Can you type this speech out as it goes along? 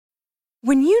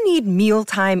When you need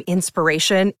mealtime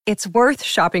inspiration, it's worth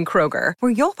shopping Kroger,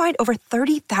 where you'll find over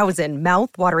 30,000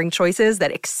 mouth-watering choices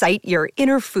that excite your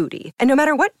inner foodie. And no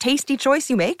matter what tasty choice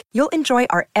you make, you'll enjoy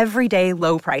our everyday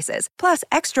low prices, plus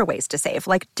extra ways to save,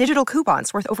 like digital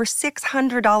coupons worth over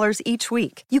 $600 each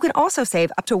week. You can also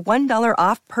save up to $1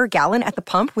 off per gallon at the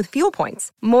pump with fuel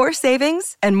points. More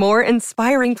savings and more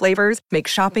inspiring flavors make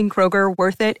shopping Kroger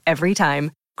worth it every time.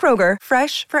 Kroger,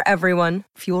 fresh for everyone.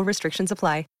 Fuel restrictions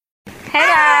apply. Hey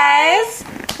guys!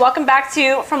 Welcome back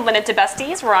to From Linnet to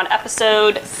Besties. We're on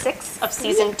episode 6 of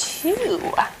season 2.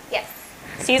 Yes.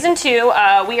 Season 2,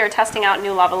 we are testing out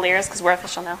new lavaliers because we're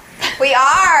official now. We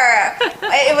are!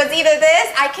 It was either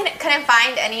this, I couldn't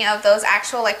find any of those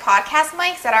actual like podcast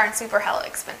mics that aren't super hella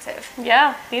expensive.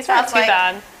 Yeah, these aren't too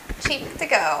bad. Cheap to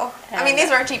go. I mean, these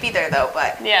weren't cheap either though,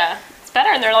 but. Yeah.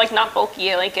 Better, and they're like not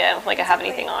bulky like I have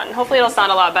anything on. Hopefully it'll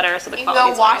sound a lot better so the you quality's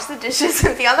can go wash the dishes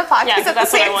and be on the podcast yeah, at the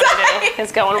that's same what I time. want to do,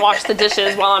 is go and wash the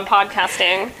dishes while I'm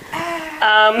podcasting.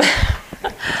 I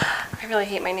really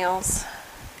hate my nails.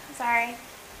 I'm sorry.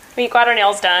 We got our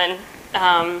nails done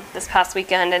this past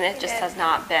weekend, and it just has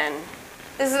not been.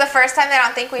 This is the first time that I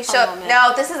don't think we showed.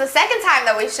 No, this is the second time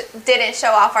that we didn't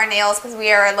show off our nails because we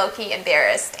are low-key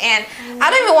embarrassed. And I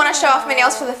don't even want to show off my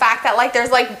nails for the fact that like there's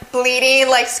like bleeding,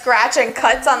 like scratch and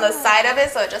cuts on the side of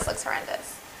it, so it just looks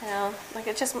horrendous. Yeah, like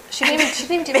it just she didn't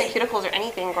even do my cuticles or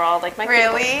anything, girl. Like my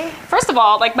really. First of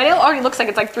all, like my nail already looks like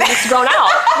it's like 3 weeks grown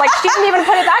out. Like she didn't even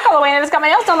put it back all the way, and I just got my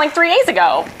nails done like 3 days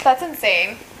ago. That's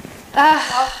insane.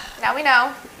 Well, now we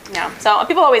know. Yeah, so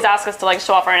people always ask us to like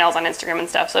show off our nails on Instagram and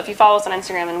stuff. So if you follow us on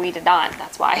Instagram and we did not,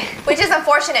 that's why. Which is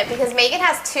unfortunate because Megan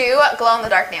has 2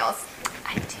 glow-in-the-dark nails.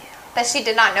 I do. That she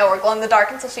did not know were glow-in-the-dark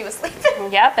until she was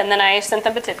sleeping. Yep, and then I sent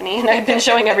them to Tiffany and I've been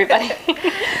showing everybody.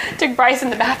 Took Bryce in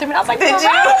the bathroom and I was like, did you?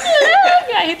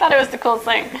 Yeah, he thought it was the coolest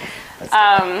thing.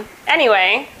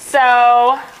 Anyway,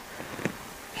 so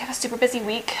we have a super busy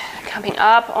week coming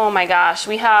up. Oh my gosh,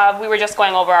 we were just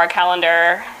going over our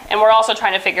calendar. And we're also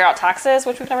trying to figure out taxes,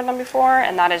 which we've never done before,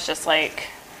 and that is just like,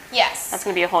 yes, that's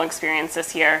going to be a whole experience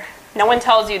this year. No one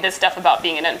tells you this stuff about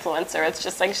being an influencer. It's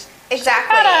just like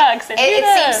exactly. It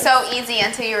seems so easy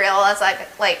until you realize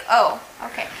like oh,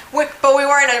 okay. But we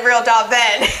weren't a real job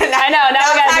then. I know.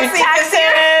 Now we got to do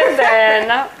taxes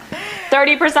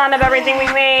and 30% of everything we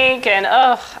make, and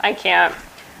I can't.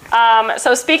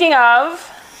 So speaking of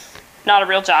not a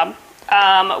real job,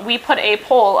 we put a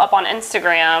poll up on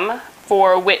Instagram.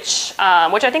 For which I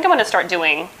think I'm going to start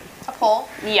doing. A poll?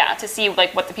 Yeah, to see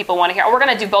like what the people want to hear. We're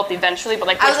going to do both eventually, but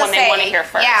like which one they want to hear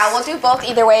first. Yeah, we'll do both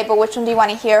either way, but which one do you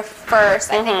want to hear first?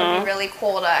 I think it would be really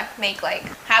cool to make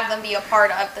have them be a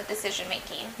part of the decision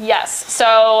making. Yes.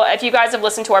 So if you guys have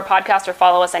listened to our podcast or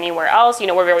follow us anywhere else, you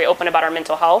know we're very open about our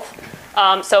mental health.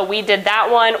 So we did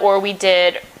that one, or we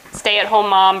did stay-at-home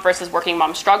mom versus working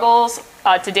mom struggles.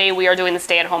 Today we are doing the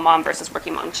stay-at-home mom versus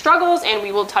working mom struggles, and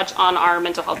we will touch on our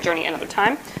mental health journey another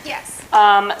time. Yes.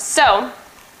 So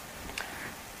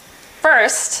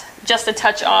first, just to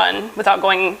touch on, without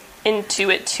going into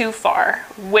it too far,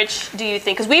 which do you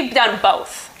think, because we've done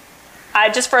both.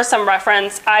 Just for some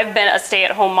reference, I've been a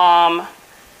stay-at-home mom.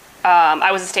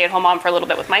 I was a stay-at-home mom for a little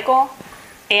bit with Michael,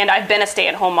 and I've been a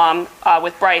stay-at-home mom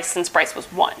with Bryce since Bryce was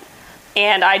 1.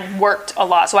 And I worked a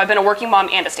lot, so I've been a working mom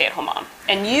and a stay-at-home mom.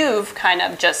 And you've kind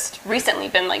of just recently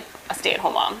been like a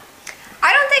stay-at-home mom.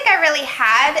 I don't think I really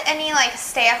had any like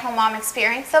stay-at-home mom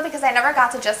experience though, because I never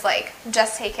got to just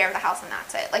take care of the house and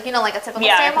that's it. Like like a typical stay-at-home mom.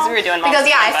 Yeah, because we were doing Moms because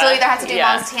Tampa. I still either had to do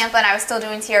Moms Tampa and I was still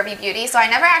doing TRB Beauty, so I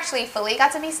never actually fully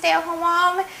got to be stay-at-home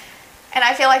mom. And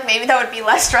I feel like maybe that would be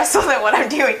less stressful than what I'm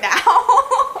doing now.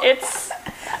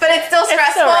 But it's still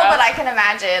stressful. But I can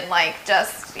imagine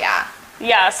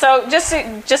Yeah, so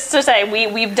just to say,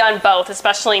 we've done both,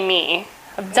 especially me.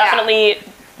 I've definitely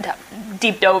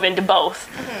deep dove into both.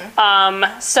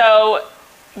 Mm-hmm. So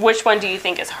which one do you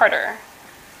think is harder?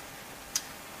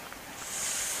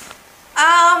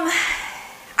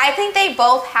 I think they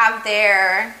both have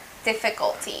their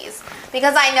difficulties,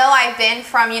 because I know I've been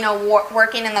from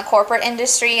working in the corporate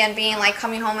industry and being like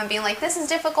coming home and being like, this is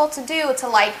difficult to do, to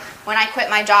like when I quit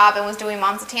my job and was doing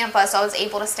Moms of Tampa, so I was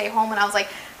able to stay home and I was like,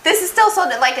 this is still so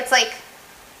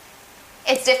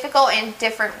it's difficult in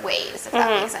different ways, if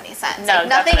that makes any sense. No,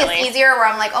 nothing definitely. is easier where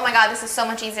I'm like, oh my god, this is so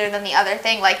much easier than the other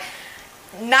thing. Like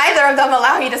neither of them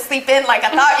allow you to sleep in like I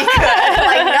thought you could.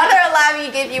 Like neither allow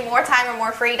you, give you more time or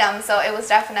more freedom. So it was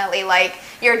definitely like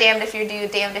you're damned if you do,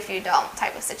 damned if you don't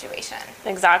type of situation.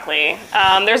 Exactly.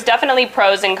 There's definitely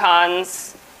pros and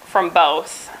cons from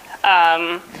both.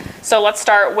 So let's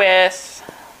start with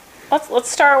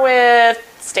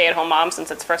stay-at-home mom,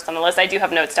 since it's first on the list. I do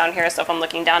have notes down here, so if I'm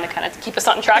looking down to kind of keep us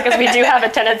on track, because we do have a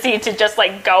tendency to just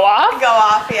like go off. Go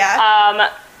off, yeah.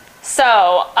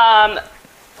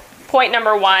 Point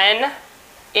number one,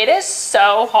 it is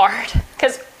so hard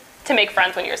to make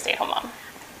friends when you're a stay-at-home mom.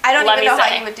 I don't even know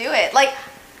how you would do it. Like,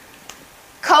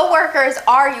 co-workers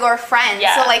are your friends.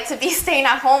 Yeah. So like to be staying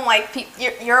at home, like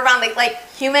you're around like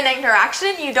human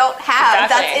interaction you don't have.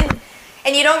 Exactly.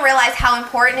 And you don't realize how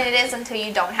important it is until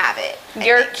you don't have it.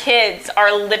 Your kids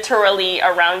are literally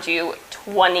around you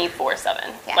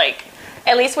 24/7. Yeah. Like,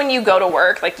 at least when you go to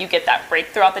work, like you get that break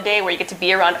throughout the day where you get to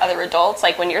be around other adults.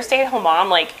 Like when you're a stay-at-home mom,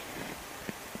 like,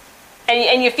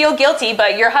 and you feel guilty,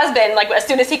 but your husband, like as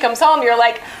soon as he comes home, you're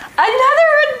like, another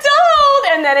adult,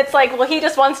 and then it's like, well, he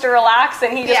just wants to relax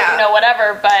and he just,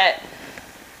 whatever, but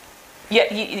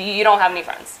you don't have any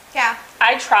friends. Yeah.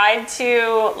 I tried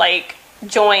to like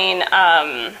join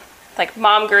like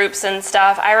mom groups and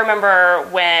stuff. I remember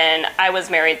when I was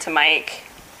married to Mike,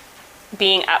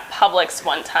 being at Publix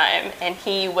one time, and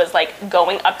he was like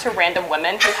going up to random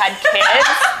women who had kids,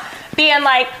 being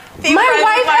like, my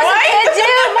wife has a kid,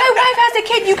 dude. My wife has a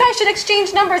kid. You guys should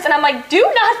exchange numbers. And I'm like, do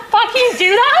not fucking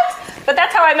do that. But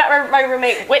that's how I met my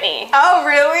roommate, Whitney. Oh,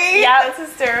 really? Yeah. That's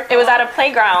hysterical. It was at a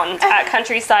playground at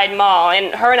Countryside Mall.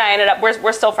 And her and I ended up,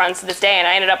 we're still friends to this day. And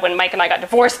I ended up, when Mike and I got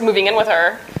divorced, moving in with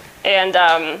her. And,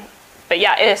 but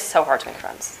yeah, it is so hard to make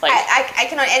friends. Like, I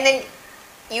can, and then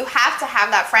you have to have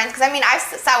that friends. Because I mean, I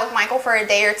sat with Michael for a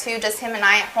day or two, just him and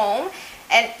I at home.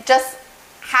 And just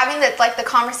having the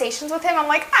conversations with him, I'm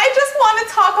like, I just want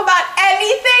to talk about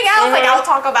anything else. Mm-hmm. Like, I'll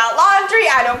talk about laundry.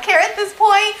 I don't care at this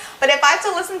point. But if I have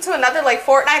to listen to another like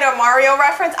Fortnite or Mario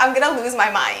reference, I'm gonna lose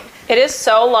my mind. It is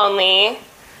so lonely,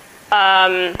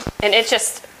 and it's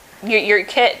just your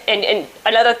kid. And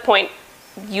another point,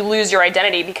 you lose your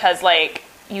identity because like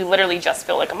you literally just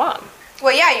feel like a mom.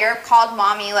 Well, yeah, you're called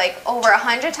mommy like over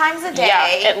 100 times a day.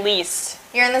 Yeah, at least.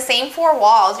 You're in the same four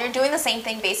walls. You're doing the same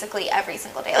thing basically every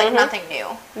single day. Like, nothing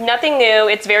new. Nothing new.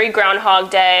 It's very Groundhog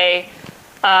Day.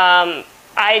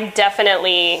 I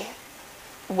definitely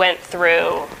went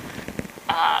through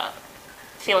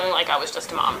feeling like I was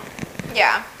just a mom.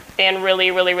 Yeah. And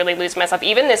really, really, really lose myself.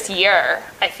 Even this year,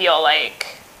 I feel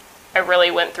like I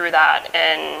really went through that,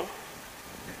 and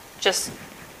just...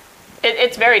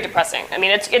 It's very depressing. I mean,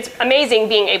 it's amazing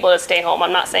being able to stay home.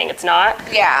 I'm not saying it's not.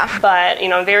 Yeah. But,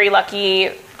 I'm very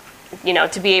lucky,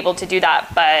 to be able to do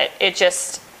that. But it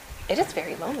is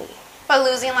very lonely. But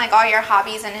losing, like, all your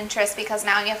hobbies and interests because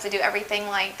now you have to do everything,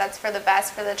 like, that's for the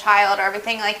best for the child, or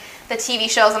everything, like, the TV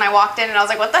shows. And I walked in and I was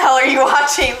like, what the hell are you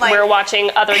watching? Like, we're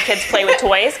watching other kids play with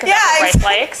toys because that's what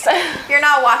Bryce likes. You're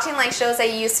not watching, like, shows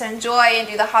that you used to enjoy and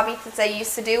do the hobbies that you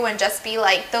used to do and just be,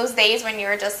 like, those days when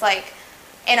you're just, like,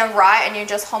 in a rut and you're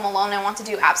just home alone and want to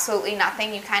do absolutely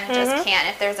nothing. You kind of just can't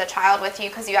if there's a child with you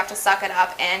because you have to suck it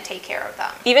up and take care of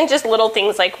them. Even just little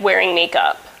things like wearing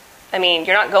makeup. I mean,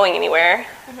 you're not going anywhere,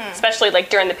 especially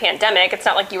like during the pandemic. It's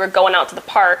not like you were going out to the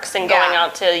parks and going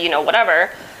out to,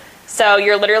 whatever. So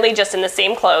you're literally just in the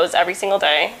same clothes every single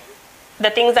day. The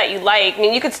things that you like, I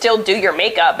mean, you could still do your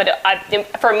makeup, but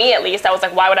for me at least, I was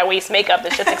like, why would I waste makeup?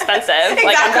 This shit's expensive. Exactly.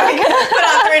 Like, I'm not gonna put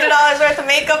on $300 worth of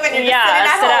makeup and you're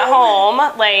just sitting at home.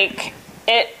 Like,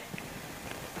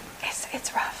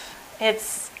 it's rough.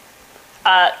 It's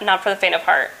not for the faint of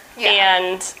heart. Yeah.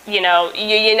 And, you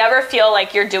never feel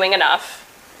like you're doing enough.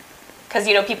 Because,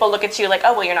 people look at you like,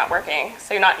 oh, well, you're not working.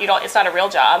 So it's not a real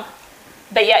job.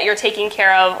 But yet you're taking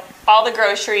care of all the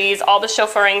groceries, all the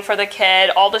chauffeuring for the kid,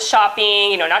 all the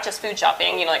shopping, not just food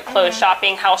shopping, like clothes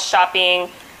shopping, house shopping,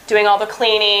 doing all the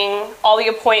cleaning, all the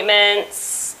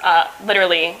appointments,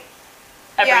 literally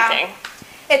everything. Yeah.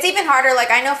 It's even harder,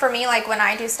 like, I know for me, like, when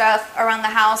I do stuff around the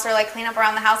house or, like, clean up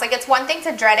around the house, like, it's one thing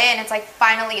to dread it and it's, like,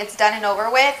 finally it's done and over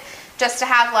with, just to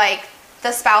have, like,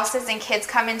 the spouses and kids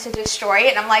come in to destroy it,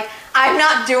 and I'm like, I'm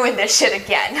not doing this shit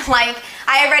again. Like,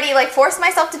 I already, like, forced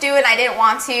myself to do it, and I didn't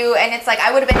want to, and it's like,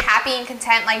 I would have been happy and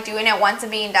content, like, doing it once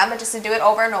and being done, but just to do it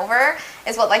over and over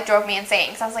is what, like, drove me insane,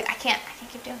 because I was like, I can't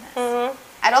keep doing this.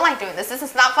 I don't like doing this. This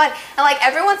is not fun. And, like,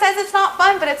 everyone says it's not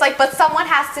fun, but it's like, but someone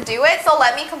has to do it, so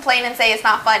let me complain and say it's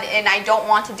not fun, and I don't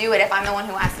want to do it if I'm the one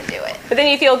who has to do it. But then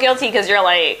you feel guilty because you're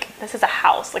like, this is a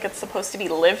house. Like, it's supposed to be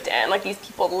lived in. Like, these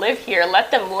people live here.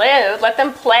 Let them live. Let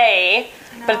them play.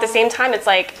 But at the same time, it's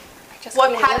like, I just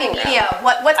what happy medium?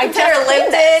 What's considered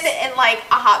lived in like,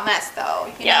 a hot mess,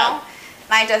 though, you know?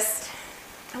 And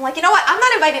I'm like, you know what? I'm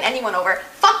not inviting anyone over.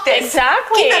 Fuck this.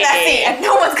 Exactly. Keep it messy, and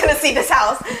no one's gonna see this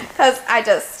house because I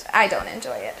don't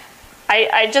enjoy it.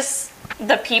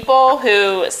 The people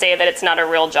who say that it's not a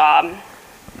real job,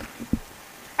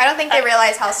 I don't think they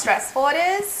realize how stressful it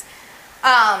is.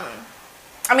 I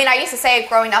I mean, I used to say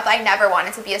growing up, I never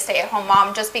wanted to be a stay-at-home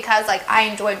mom just because, like, I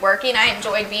enjoyed working. I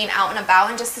enjoyed being out and about,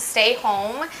 and just to stay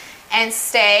home and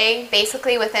stay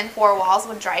basically within 4 walls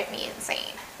would drive me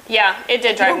insane. Yeah, it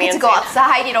did drive me insane. You don't get to go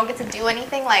outside. You don't get to do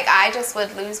anything. Like, I just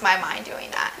would lose my mind doing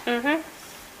that.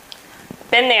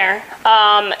 Been there.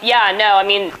 Yeah, no, I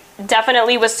mean,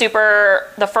 definitely was super,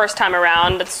 the first time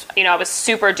around, it's, you know, I was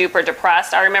super duper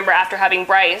depressed. I remember after having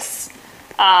Bryce,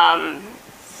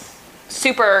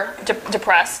 super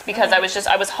depressed because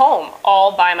I was home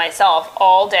all by myself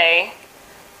all day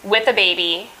with a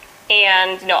baby.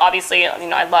 And, you know, obviously, you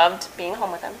know, I loved being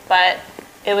home with him, but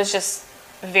it was just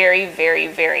very, very,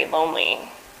 very lonely.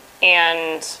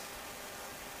 And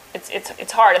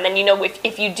it's hard. And then, you know,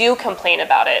 if you do complain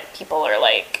about it, people are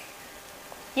like,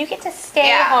 you get to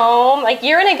stay home. Like,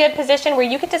 you're in a good position where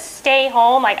you get to stay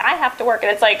home. Like, I have to work.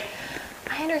 And it's like,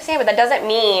 I understand, but that doesn't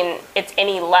mean it's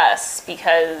any less,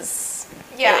 because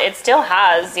it still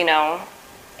has, you know.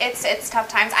 It's tough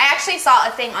times. I actually saw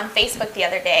a thing on Facebook the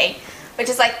other day, which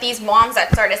is like these moms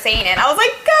that started saying it. I was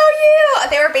like, go you!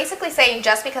 They were basically saying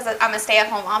just because I'm a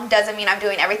stay-at-home mom doesn't mean I'm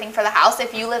doing everything for the house.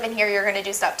 If you live in here, you're going to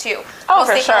do stuff too. Oh,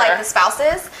 for sure. Like the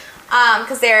spouses.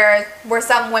 Because there were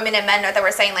some women and men that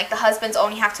were saying like the husbands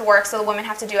only have to work, so the women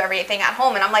have to do everything at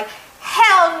home. And I'm like,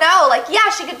 hell no. Like, yeah,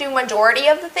 she could do majority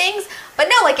of the things, but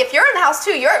no, like if you're in the house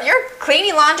too, you're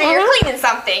cleaning laundry, you're cleaning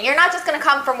something. You're not just gonna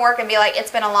come from work and be like,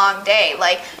 it's been a long day.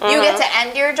 Like, you get to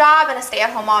end your job, and a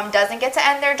stay-at-home mom doesn't get to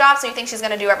end their job, so you think she's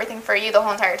gonna do everything for you the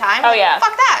whole entire time? Oh, yeah.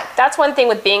 Fuck that. That's one thing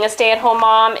with being a stay-at-home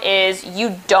mom is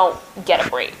you don't get a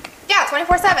break. Yeah,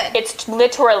 24/7. It's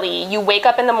literally, you wake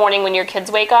up in the morning when your kids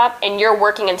wake up, and you're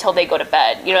working until they go to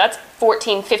bed. You know, that's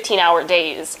 14, 15-hour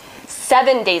days,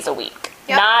 7 days a week.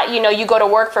 Yep. Not, you know, you go to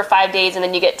work for 5 days and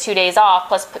then you get 2 days off,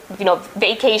 plus, you know,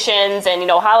 vacations and, you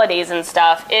know, holidays and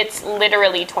stuff. It's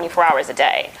literally 24 hours a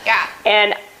day. Yeah.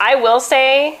 And I will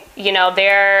say, you know,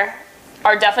 there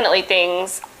are definitely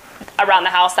things around the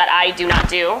house that I do not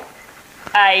do.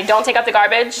 I don't take out the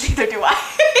garbage. Neither do I.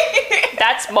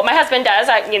 That's what my husband does,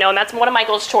 you know, and that's one of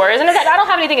Michael's chores. And I don't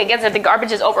have anything against it. If the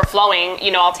garbage is overflowing,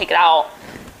 you know, I'll take it out.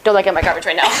 Don't look at my garbage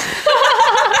right now.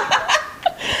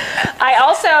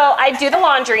 I do the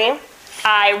laundry.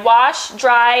 I wash,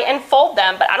 dry, and fold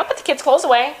them, but I don't put the kids' clothes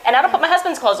away, and I don't put my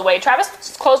husband's clothes away.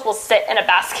 Travis' clothes will sit in a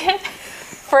basket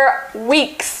for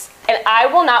weeks, and I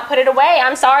will not put it away.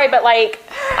 I'm sorry, but, like,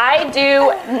 I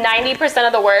do 90%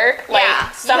 of the work.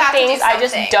 Like, some things I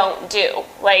just don't do.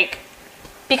 Like,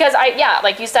 because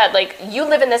like you said, like, you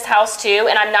live in this house too,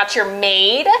 and I'm not your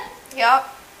maid. Yep.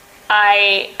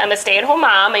 I am a stay-at-home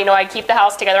mom. You know, I keep the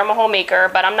house together. I'm a homemaker,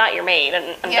 but I'm not your maid,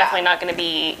 and I'm definitely not going to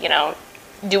be, you know,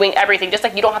 doing everything. Just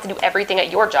like you don't have to do everything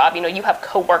at your job. You know, you have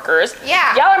coworkers.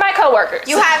 Yeah. Y'all are my coworkers.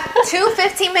 You have 2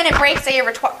 15-minute breaks that you're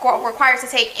required to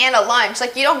take and a lunch.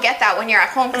 Like, you don't get that when you're at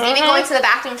home, because even going to the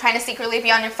bathroom trying to secretly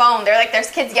be on your phone, they're like, there's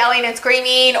kids yelling and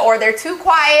screaming, or they're too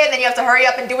quiet, and then you have to hurry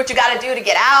up and do what you got to do to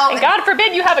get out. And God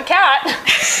forbid you have a cat.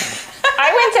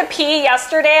 I went to pee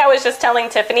yesterday. I was just telling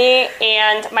Tiffany,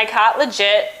 and my cat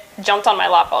legit jumped on my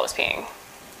lap while I was peeing.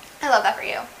 I love that for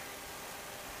you.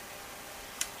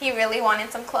 He really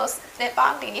wanted some close-knit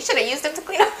bonding. You should have used him to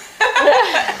clean up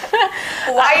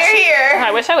while you're here.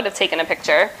 I wish I would have taken a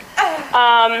picture.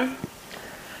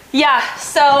 Yeah,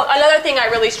 so another thing I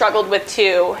really struggled with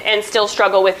too, and still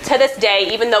struggle with to this day,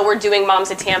 even though we're doing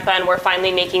Moms of Tampa and we're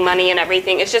finally making money and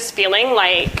everything, it's just feeling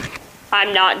like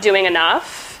I'm not doing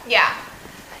enough. Yeah.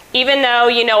 Even though,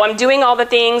 you know, I'm doing all the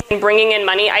things and bringing in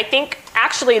money, I think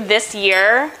actually this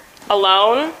year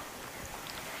alone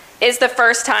is the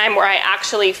first time where I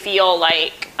actually feel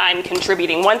like I'm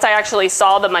contributing. Once I actually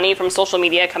saw the money from social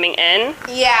media coming in.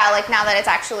 Yeah, like now that it's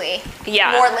actually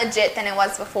more legit than it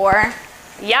was before.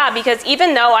 Yeah, because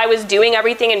even though I was doing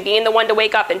everything and being the one to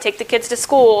wake up and take the kids to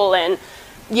school and,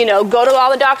 you know, go to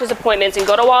all the doctor's appointments and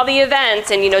go to all the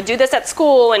events and, you know, do this at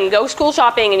school and go school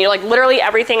shopping and, you know, like literally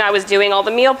everything I was doing, all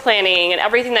the meal planning and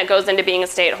everything that goes into being a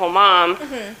stay-at-home mom,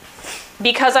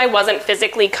 because I wasn't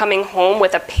physically coming home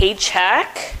with a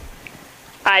paycheck,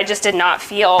 I just did not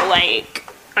feel like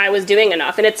I was doing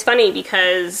enough. And it's funny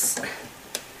because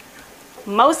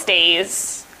most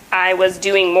days I was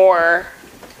doing more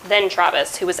than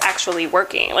Travis, who was actually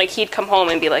working. Like, he'd come home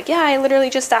and be like, yeah, I literally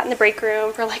just sat in the break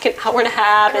room for like an hour and a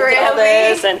half and did all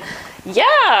this. And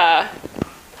yeah,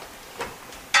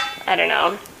 I don't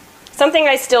know. Something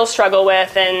I still struggle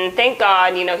with, and thank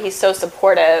God, you know, he's so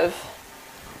supportive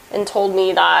and told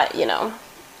me that, you know,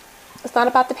 it's not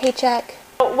about the paycheck.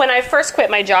 When I first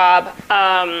quit my job,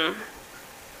 I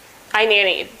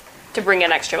nannied to bring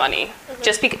in extra money.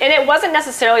 And it wasn't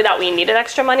necessarily that we needed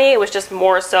extra money, it was just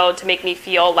more so to make me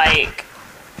feel like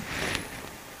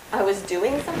I was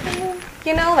doing something,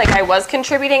 you know, like I was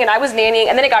contributing and I was nannying,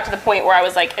 and then it got to the point where I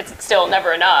was like, it's still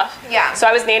never enough. Yeah. So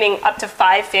I was nannying up to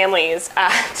 5 families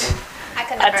at I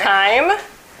a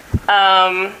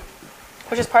time,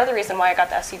 which is part of the reason why I got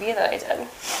the SUV that I did.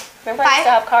 Remember, I used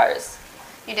to have cars.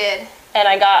 You did. And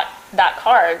I got that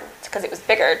car because it was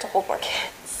bigger to hold more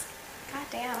kids. God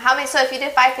damn. How many? So if you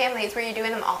did 5 families, were you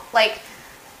doing them all? Like,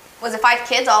 was it 5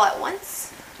 kids all at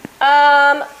once?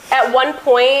 At one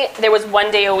point, there was 1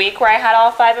 day a week where I had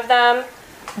all 5 of them,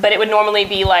 but it would normally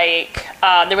be like,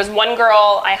 there was one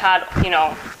girl I had, you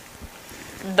know,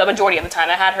 the majority of the time.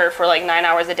 I had her for like 9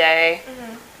 hours a day,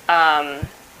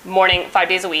 morning, 5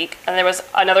 days a week. And there was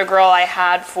another girl I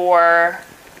had for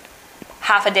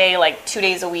half a day, like 2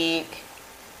 days a week.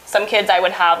 Some kids I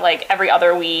would have like every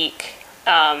other week.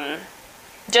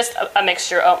 Just a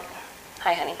mixture. Oh,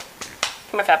 hi, honey.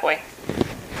 Come here, fat boy.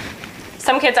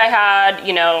 Some kids I had,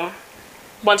 you know,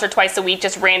 once or twice a week,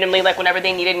 just randomly, like whenever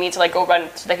they needed me to like go run,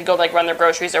 so they could go like run their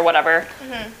groceries or whatever.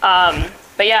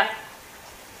 But yeah,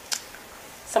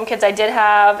 some kids I did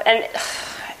have, and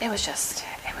it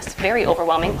was very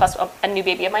overwhelming. Plus a new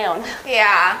baby of my own.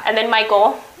 Yeah. And then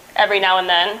Michael every now and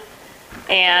then,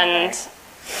 and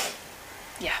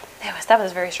yeah, that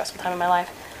was a very stressful time in my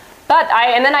life. But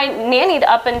I nannied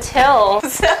up until.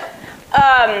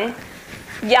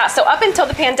 Yeah, so up until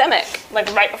the pandemic, like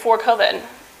right before COVID,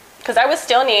 because I was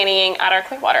still nannying at our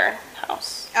Clearwater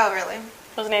house. Oh, really? I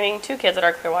was nannying 2 kids at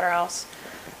our Clearwater house.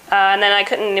 And then I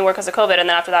couldn't anymore because of COVID, and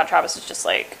then after that, Travis was just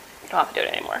like, you don't have to do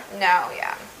it anymore. No,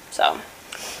 yeah. So,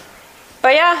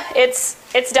 but yeah, it's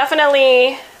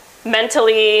definitely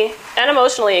mentally and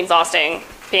emotionally exhausting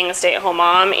being a stay-at-home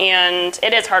mom, and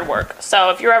it is hard work.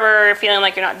 So if you're ever feeling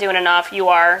like you're not doing enough, you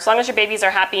are. As long as your babies are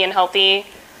happy and healthy,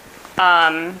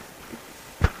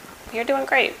 you're doing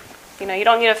great. You know, you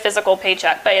don't need a physical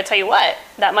paycheck, but I tell you what,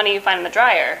 that money you find in the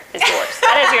dryer is yours.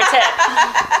 That is your tip.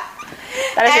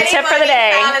 That is your tip for the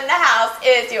day. Any money found in the house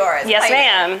is yours. Yes,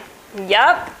 ma'am.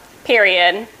 Yep.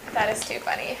 Period. That is too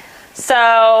funny.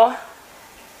 So,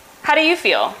 how do you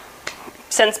feel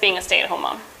since being a stay-at-home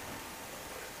mom?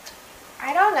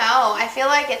 I don't know. I feel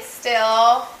like it's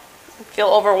still... Feel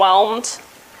overwhelmed?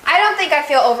 I don't think I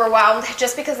feel overwhelmed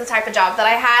just because the type of job that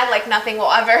I had, like nothing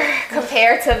will ever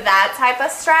compare to that type of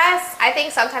stress. I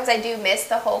think sometimes I do miss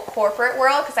the whole corporate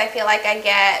world because I feel like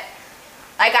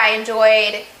I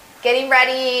enjoyed getting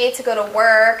ready to go to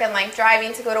work and like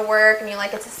driving to go to work, and you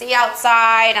like get to see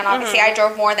outside, and obviously I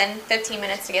drove more than 15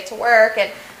 minutes to get to work,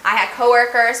 and I had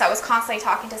coworkers, so I was constantly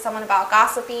talking to someone about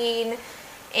gossiping.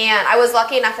 And I was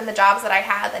lucky enough in the jobs that I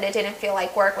had that it didn't feel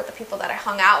like work with the people that I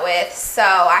hung out with. So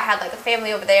I had like a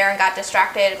family over there and got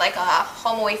distracted, like a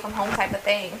home away from home type of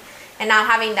thing. And not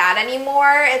having that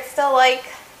anymore, it's still like,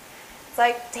 it's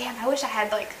like, damn, I wish I had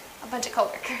like a bunch of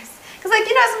coworkers. Because like,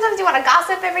 you know, sometimes you want to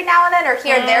gossip every now and then, or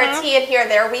hear their tea and hear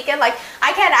their weekend. Like,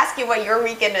 I can't ask you what your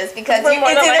weekend is because we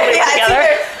did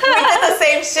the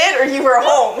same shit or you were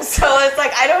home. So it's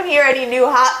like, I don't hear any new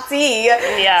hot tea.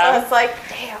 Yeah. So it's like,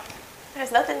 damn.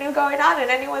 There's nothing new going on in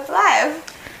anyone's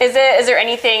life. Is there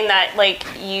anything that like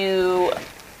you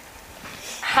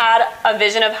had a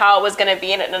vision of how it was going to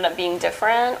be and it ended up being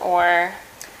different, or?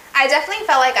 I definitely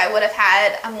felt like I would have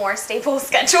had a more stable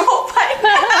schedule by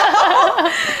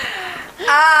now.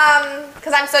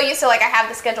 Because I'm so used to like I have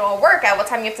the schedule of work at what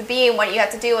time you have to be and what you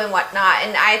have to do and whatnot.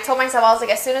 And I told myself, I was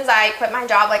like, as soon as I quit my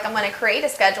job, like I'm going to create a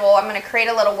schedule. I'm going to create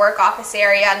a little work office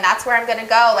area, and that's where I'm going to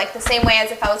go. Like the same way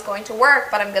as if I was going to work,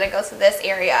 but I'm going to go to this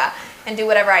area and do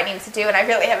whatever I need to do. And I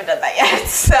really haven't done that yet.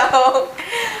 So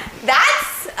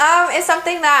that's is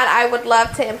something that I would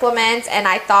love to implement, and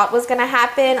I thought was going to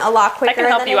happen a lot quicker than it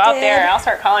did. I can help you out there. I'll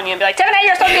start calling you and be like, Tiffany,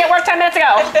 you're supposed to be at work 10 minutes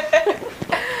ago.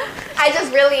 I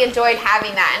just really enjoyed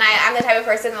having that, and I'm the type of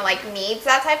person that like needs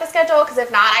that type of schedule, because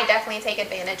if not, I definitely take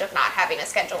advantage of not having a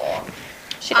schedule.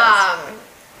 She does.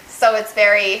 So it's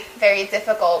very, very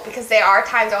difficult, because there are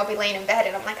times I'll be laying in bed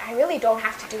and I'm like, I really don't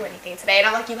have to do anything today, and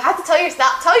I'm like, you have to tell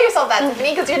yourself that,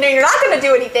 Tiffany, because you know you're not going to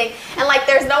do anything, and like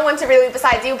there's no one to really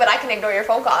besides you, but I can ignore your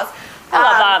phone calls. I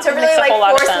love that. To really like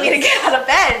force me to get out of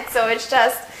bed. So it's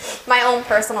just my own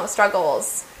personal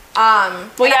struggles. Well,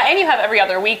 yeah, and you have every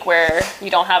other week where you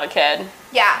don't have a kid.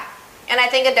 Yeah, and I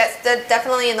think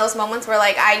definitely in those moments where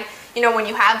like you know, when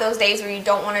you have those days where you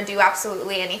don't want to do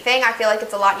absolutely anything, I feel like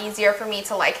it's a lot easier for me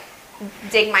to like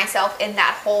dig myself in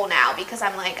that hole now, because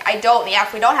I'm like,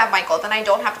 if we don't have Michael, then I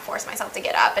don't have to force myself to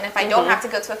get up, and if I don't have to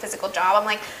go to a physical job, I'm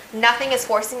like, nothing is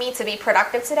forcing me to be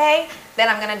productive today, then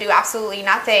I'm gonna do absolutely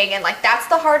nothing. And like that's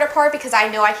the harder part, because I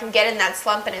know I can get in that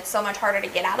slump and it's so much harder to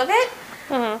get out of it.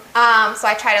 So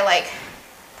I try to like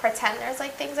pretend there's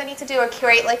like things I need to do or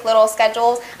create like little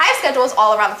schedules. I have schedules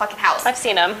all around the fucking house. I've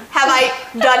seen them. Have I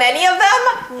done any of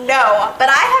them? No. But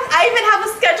I even have a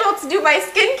schedule to do my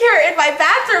skincare in my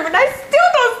bathroom, and I still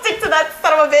don't stick to that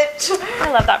son of a bitch.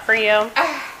 I love that for you.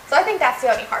 So I think that's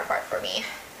the only hard part for me.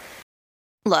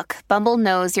 Look, Bumble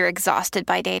knows you're exhausted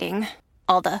by dating.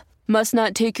 All the must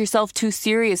not take yourself too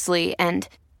seriously and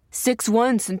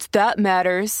 6'1" since that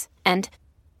matters. And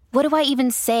what do I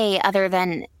even say other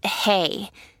than hey?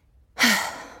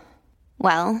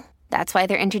 Well, that's why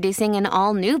they're introducing an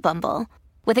all-new Bumble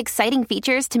with exciting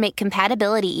features to make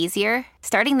compatibility easier,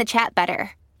 starting the chat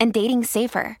better, and dating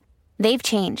safer. They've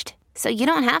changed, so you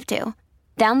don't have to.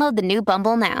 Download the new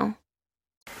Bumble now.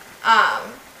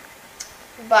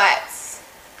 But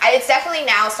it's definitely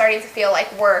now starting to feel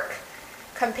like work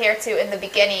compared to in the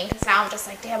beginning, because now I'm just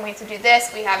like, damn, we have to do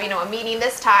this. We have, a meeting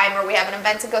this time, or we have an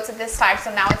event to go to this time.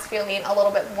 So now it's feeling a little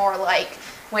bit more like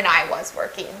when I was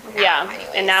working. Yeah,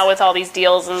 and now with all these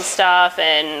deals and stuff,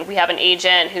 and we have an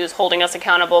agent who's holding us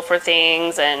accountable for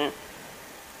things, and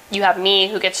you have me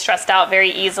who gets stressed out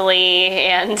very easily,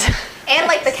 and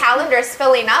like the calendar is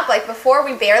filling up. Like before,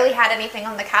 we barely had anything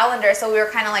on the calendar, so we were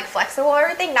kind of like flexible or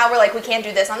everything. Now we're like, we can't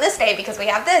do this on this day because we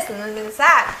have this and then this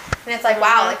that, and it's like,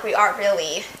 wow, like we aren't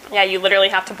really. Yeah, you literally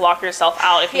have to block yourself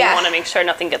out if you want to make sure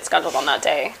nothing gets scheduled on that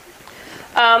day.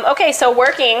 Okay, so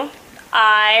working.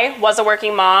 I was a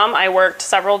working mom. I worked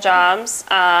several jobs.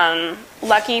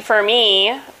 Lucky for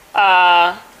me,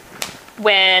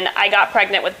 when I got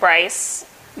pregnant with Bryce,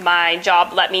 my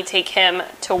job let me take him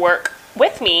to work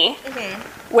with me,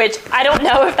 which I don't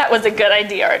know if that was a good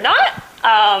idea or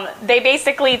not. They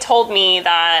basically told me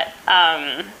that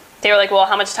they were like, well,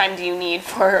 how much time do you need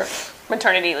for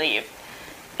maternity leave?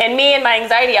 And me and my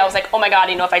anxiety, I was like, oh my God,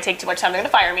 if I take too much time, they're going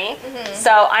to fire me.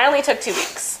 So I only took 2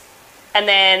 weeks. And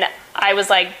then I was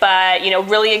like, but,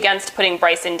 really against putting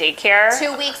Bryce in daycare.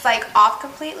 2 weeks, like, off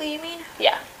completely, you mean?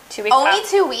 Yeah, 2 weeks Only off.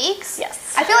 2 weeks?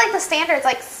 Yes. I feel like the standard's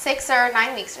like 6 or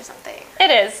 9 weeks or something.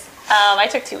 It is. I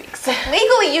took 2 weeks.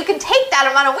 Legally, you can take that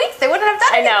amount of weeks. They wouldn't have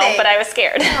done anything. I know, but I was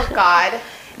scared. Oh, God.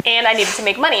 And I needed to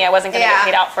make money. I wasn't going to get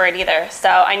paid out for it either. So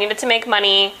I needed to make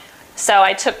money. So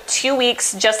I took 2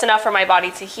 weeks, just enough for my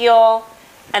body to heal.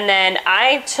 And then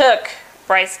I took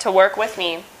Bryce to work with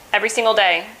me every single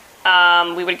day.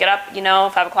 We would get up,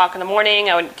 5 o'clock in the morning.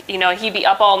 I would, he'd be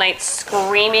up all night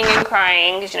screaming and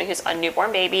crying because, he was a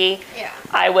newborn baby. Yeah.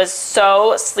 I was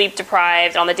so sleep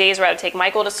deprived on the days where I would take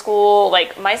Michael to school.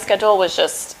 Like, my schedule was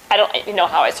just, I don't even know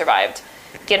how I survived.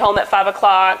 Get home at 5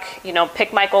 o'clock,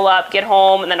 pick Michael up, get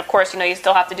home. And then, of course, you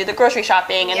still have to do the grocery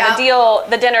shopping and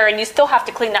the dinner, and you still have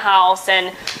to clean the house.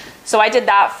 And so I did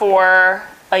that for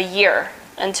a year,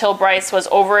 until Bryce was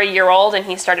over a year old and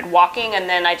he started walking, and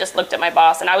then I just looked at my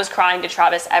boss and I was crying to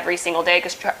Travis every single day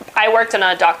because I worked in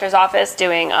a doctor's office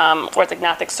doing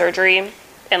orthodontic surgery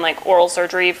and like oral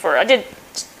surgery I did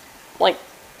like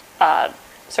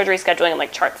surgery scheduling and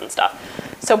like charts and stuff.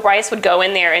 So Bryce would go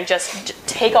in there and just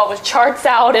take all his charts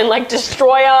out and like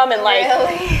destroy them and like,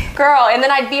 girl. And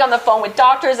then I'd be on the phone with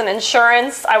doctors and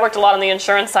insurance. I worked a lot on the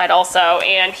insurance side also,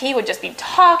 and he would just be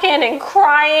talking and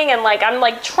crying, and like I'm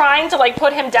like trying to like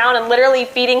put him down and literally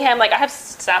feeding him. Like I have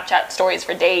Snapchat stories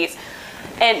for days,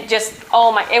 and just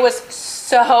it was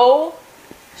so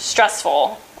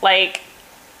stressful. Like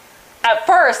at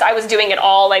first I was doing it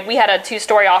all, like we had a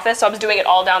 2-story office, so I was doing it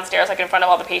all downstairs, like in front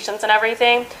of all the patients and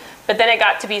everything. But then it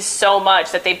got to be so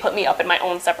much that they put me up in my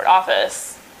own separate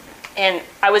office. And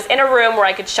I was in a room where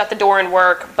I could shut the door and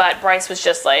work, but Bryce was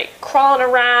just like crawling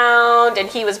around, and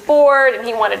he was bored and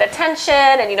he wanted attention,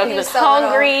 and he was so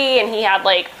hungry and he had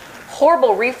like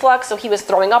horrible reflux, so he was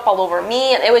throwing up all over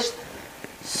me, and it was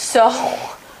so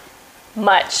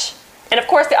much. And of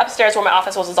course the upstairs where my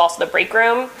office was also the break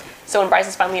room. So when Bryce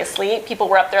was finally asleep, people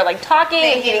were up there like talking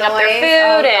and heating up their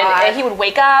food, and he would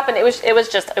wake up, and it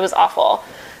was awful.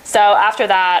 So after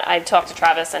that, I talked to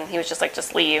Travis, and he was just like,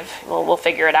 just leave. We'll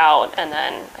figure it out. And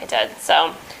then I did. So,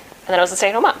 and then I was a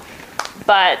stay-at-home mom.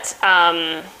 But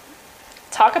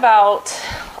talk about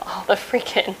all the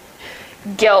freaking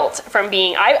guilt from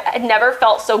being, I had never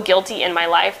felt so guilty in my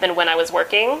life than when I was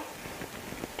working,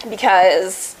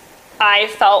 because I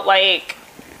felt like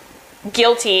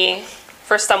guilty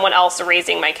for someone else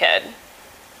raising my kid.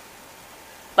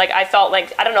 Like I felt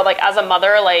like, I don't know, like as a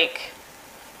mother, like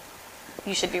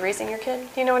you should be raising your kid.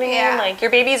 You know what I mean? Yeah. Like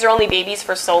your babies are only babies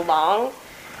for so long.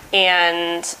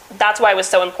 And that's why it was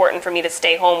so important for me to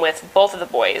stay home with both of the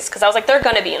boys, because I was like, they're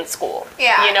going to be in school.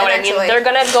 Yeah, you know eventually. what I mean?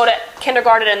 They're going to go to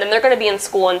kindergarten, and then they're going to be in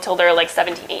school until they're like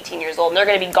 17, 18 years old, and they're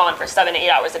going to be gone for 7 to 8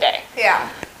 hours a day. Yeah.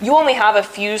 You only have a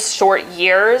few short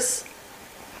years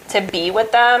to be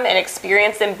with them and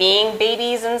experience them being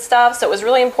babies and stuff. So it was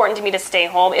really important to me to stay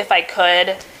home if I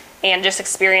could and just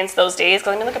experience those days.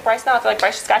 Because I mean, look at Bryce now. I feel like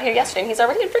Bryce just got here yesterday and he's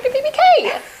already in freaking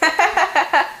BBK.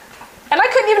 And I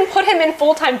couldn't even put him in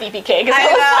full-time BBK. I know,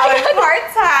 it's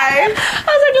part-time. I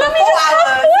was like, let me just have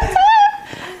full-time.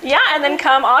 Yeah, and then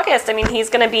come August, I mean, he's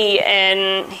going to be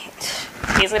in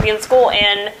school.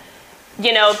 And,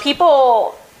 you know,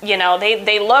 people, you know,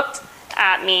 they looked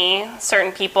at me,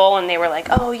 certain people, and they were like,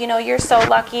 oh, you know, you're so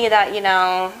lucky that, you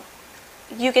know,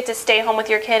 you get to stay home with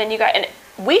your kid. And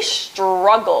we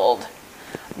struggled.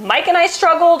 Mike and I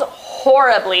struggled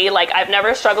horribly. Like, I've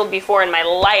never struggled before in my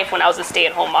life when I was a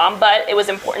stay-at-home mom, but it was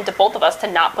important to both of us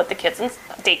to not put the kids in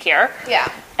daycare.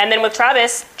 Yeah. And then with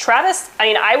Travis, I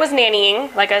mean, I was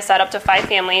nannying, like I said, up to 5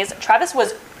 families. Travis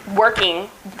was working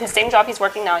the same job he's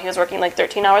working now. He was working like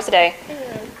 13 hours a day.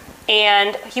 Mm-hmm.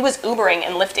 And he was Ubering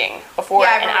and lifting before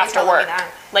and after work.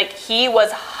 Like, he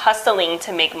was hustling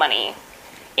to make money.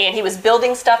 And he was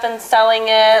building stuff and selling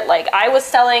it. Like, I was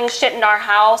selling shit in our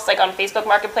house, like on Facebook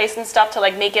Marketplace and stuff to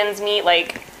like make ends meet.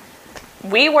 Like,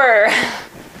 we were,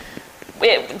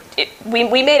 we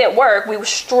made it work. We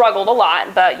struggled a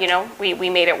lot, but you know, we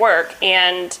made it work.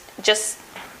 And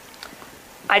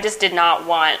I just did not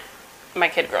want my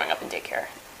kid growing up in daycare.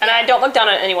 And I don't look down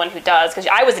on anyone who does, because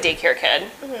I was a daycare kid.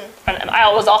 Mm-hmm. And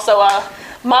I was also a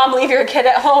mom, leave your kid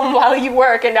at home while you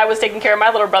work. And I was taking care of my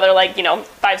little brother, like, you know,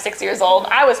 5, 6 years old.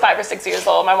 I was 5 or 6 years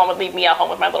old. My mom would leave me at home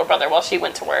with my little brother while she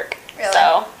went to work. Really?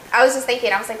 So I was just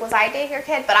thinking, I was like, was I a daycare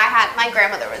kid? But my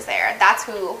grandmother was there. That's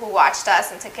who watched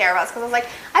us and took care of us. Because I was like,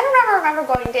 I don't ever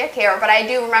remember going to daycare, but I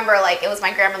do remember, like, it was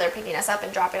my grandmother picking us up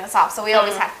and dropping us off. So we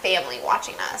always had family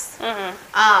watching us.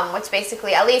 Mm-hmm. Which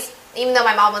basically, at least, even though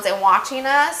my mom wasn't watching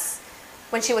us,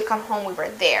 when she would come home, we were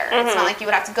there. Mm-hmm. It's not like you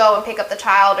would have to go and pick up the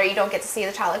child or you don't get to see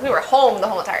the child. Like, we were home the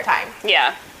whole entire time.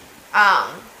 Yeah.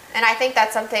 And I think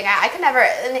that's something I could never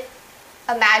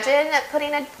imagine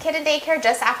putting a kid in daycare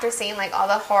just after seeing, like, all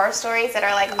the horror stories that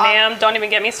are, like... Ma'am, don't even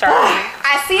get me started.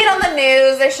 I see it on the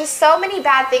news. There's just so many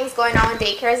bad things going on in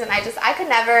daycares, and I could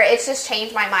never... It's just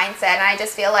changed my mindset, and I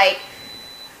just feel like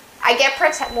I get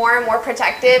more and more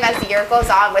protective as the year goes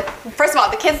on with, first of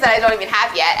all, the kids that I don't even have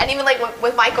yet. And even like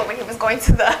with Michael when he was going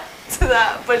to the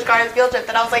Busch Gardens field trip,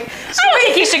 that I was like, I don't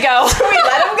think he should go. Should we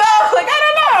let him go? Like, I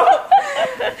don't know.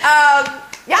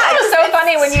 Yeah. It was so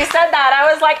funny when you said that. I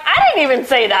was like, I didn't even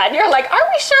say that. And you're like, are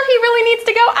we sure he really needs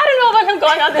to go? I don't know about him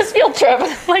going on this field trip.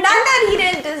 Like, not that he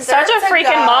didn't deserve such a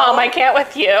freaking mom. I can't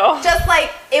with you. Just like,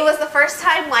 it was the first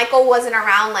time Michael wasn't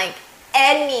around, like,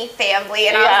 any family,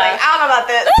 and I was like, I don't know about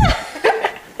this.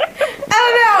 I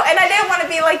don't know, and I didn't want to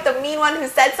be like the mean one who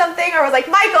said something or was like,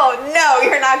 Michael, no,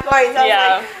 you're not going. So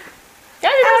I was like, it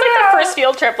was like the first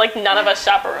field trip, like none of us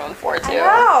chaperoned for too. I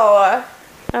know.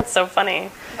 That's so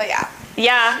funny. But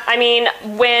yeah, I mean,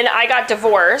 when I got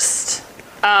divorced,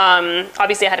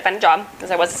 obviously I had to find a job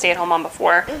because I was a stay-at-home mom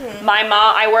before. Mm-hmm. My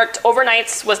mom, I worked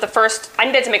overnights, was the first. I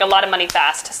needed to make a lot of money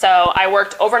fast, so I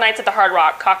worked overnights at the Hard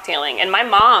Rock cocktailing, and my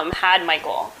mom had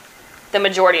Michael the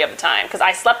majority of the time because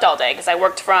I slept all day because I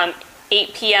worked from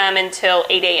 8 p.m. until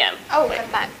 8 a.m. Oh, look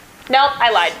at that. No,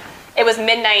 I lied. It was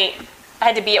midnight. I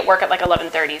had to be at work at like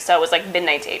 11:30, so it was like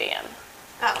midnight to 8 a.m.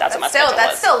 Oh, that's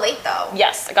still late though.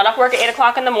 Yes, I got off work at 8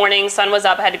 o'clock in the morning. Sun was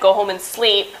up. I had to go home and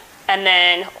sleep. And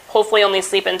then hopefully only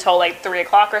sleep until like 3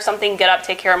 o'clock or something, get up,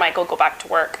 take care of Michael, go back to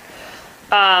work.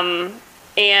 And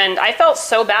I felt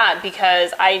so bad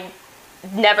because I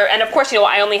never, and of course, you know,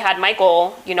 I only had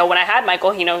Michael, you know, when I had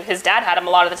Michael, you know, his dad had him a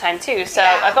lot of the time too. So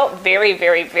I felt very,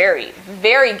 very, very,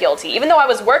 very guilty. Even though I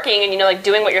was working and, you know, like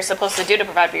doing what you're supposed to do to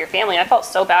provide for your family, I felt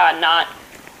so bad not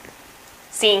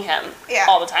seeing him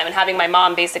all the time and having my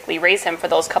mom basically raise him for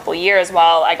those couple years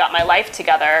while I got my life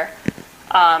together.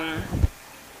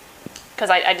 Because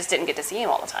I just didn't get to see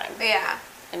him all the time. Yeah.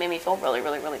 It made me feel really,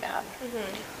 really, really bad.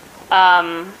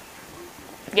 Mm-hmm.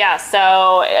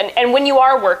 So, and when you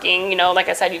are working, you know, like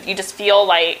I said, you just feel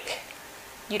like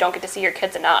you don't get to see your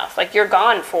kids enough. Like, you're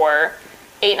gone for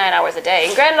 8-9 hours a day.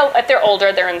 And granted, if they're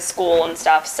older, they're in school and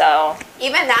stuff, so.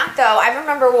 Even that, though, I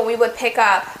remember when we would pick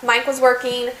up, Mike was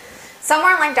working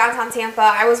somewhere in, like, downtown Tampa.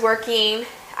 I was working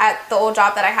at the old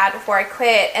job that I had before I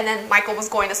quit, and then Michael was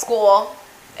going to school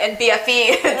and BFE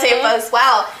in Tampa as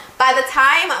well. By the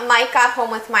time Mike got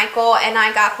home with Michael and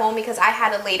I got home because I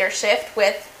had a later shift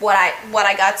with what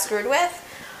I got screwed with,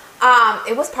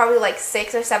 it was probably like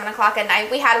 6 or 7 o'clock at night.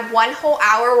 We had one whole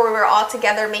hour where we were all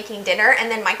together making dinner,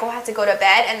 and then Michael had to go to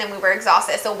bed, and then we were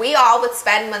exhausted. So we all would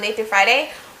spend Monday through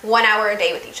Friday 1 hour a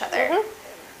day with each other. Mm-hmm.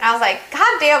 And I was like,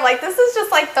 God damn, like, this is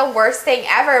just like the worst thing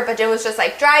ever. But it was just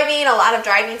like driving. A lot of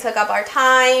driving took up our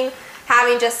time.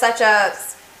 Having just such a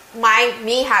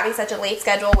me having such a late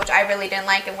schedule, which I really didn't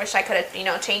like and wish I could have, you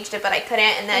know, changed it, but I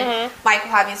couldn't. And then Michael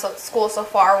having school so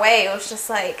far away, it was just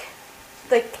like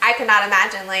I could not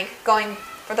imagine like going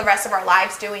for the rest of our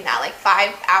lives doing that, like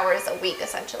 5 hours a week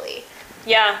essentially.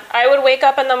 Yeah, I would wake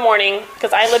up in the morning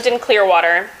because I lived in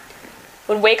Clearwater.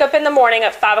 Would wake up in the morning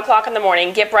at 5 o'clock in the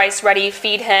morning, get Bryce ready,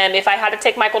 feed him. If I had to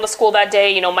take Michael to school that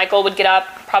day, you know, Michael would get up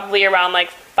probably around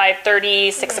like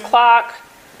 5:30, 6 o'clock.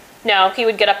 No, he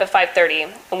would get up at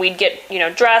 5:30, and we'd get, you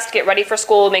know, dressed, get ready for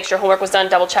school, make sure homework was done,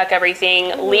 double check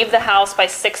everything, leave the house by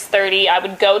 6:30. I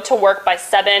would go to work by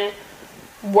 7,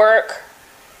 work.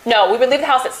 No, we would leave the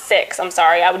house at 6, I'm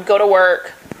sorry. I would go to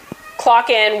work, clock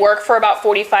in, work for about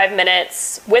 45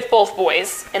 minutes with both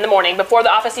boys in the morning before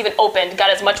the office even opened,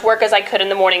 got as much work as I could in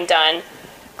the morning done,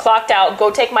 clocked out, go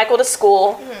take Michael to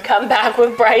school, come back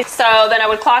with Bryce. So then I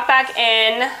would clock back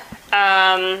in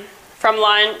from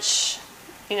lunch,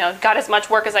 you know, got as much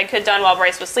work as I could done while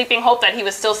Bryce was sleeping, hope that he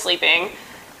was still sleeping.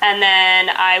 And then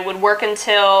I would work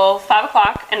until 5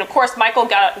 o'clock. And of course, Michael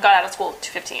got out of school at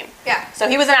 2:15. Yeah. So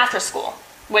he was in after school,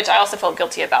 which I also felt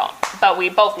guilty about. But we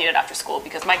both needed after school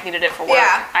because Mike needed it for work.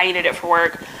 Yeah. I needed it for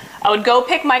work. I would go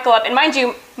pick Michael up. And mind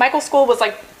you, Michael's school was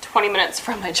like 20 minutes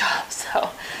from my job. So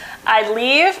I'd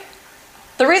leave.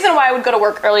 The reason why I would go to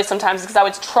work early sometimes is because I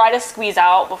would try to squeeze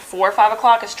out before 5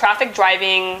 o'clock because traffic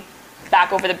driving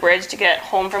back over the bridge to get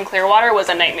home from Clearwater was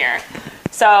a nightmare.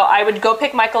 So I would go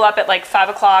pick Michael up at like 5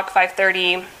 o'clock,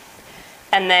 5:30.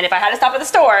 And then if I had to stop at the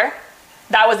store,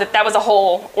 that was a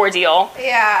whole ordeal.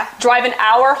 Yeah. Drive an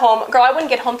hour home. Girl, I wouldn't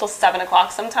get home till 7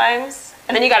 o'clock sometimes.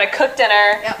 And then you got to cook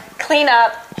dinner, clean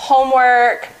up,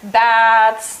 homework,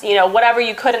 baths, you know, whatever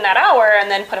you could in that hour,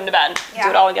 and then put him to bed. Yeah.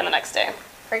 Do it all again the next day.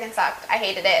 Freaking sucked. I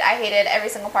hated it. I hated every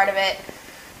single part of it.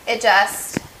 It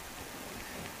just,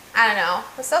 I don't know,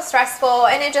 it was so stressful,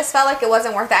 and it just felt like it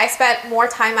wasn't worth it. I spent more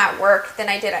time at work than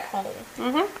I did at home.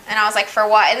 And I was like, for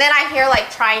what? And then I'm here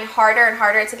like trying harder and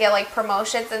harder to get like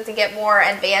promotions and to get more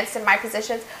advanced in my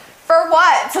positions. For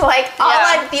what? Like,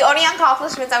 the only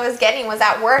accomplishments I was getting was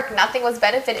at work. Nothing was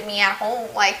benefiting me at home.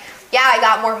 Like, yeah, I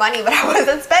got more money, but I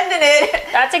wasn't spending it.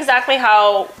 That's exactly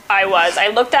how I was. I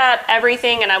looked at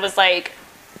everything and I was like,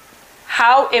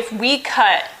 how, if we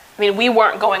cut, I mean, we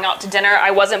weren't going out to dinner.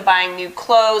 I wasn't buying new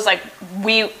clothes. Like,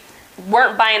 we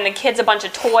weren't buying the kids a bunch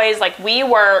of toys. Like, we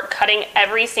were cutting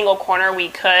every single corner we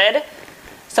could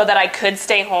so that I could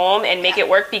stay home and make it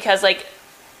work because, like,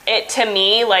 it, to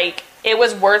me, like, it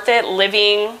was worth it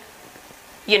living,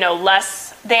 you know,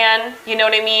 less than, you know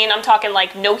what I mean? I'm talking,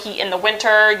 like, no heat in the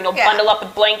winter, you know, bundle up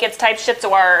with blankets type shit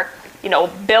so our, you know,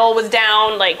 bill was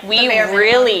down. Like, we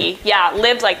really,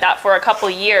 lived like that for a couple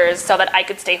of years so that I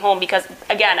could stay home because,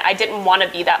 again, I didn't want to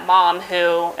be that mom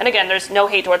who, and again, there's no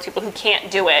hate towards people who can't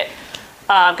do it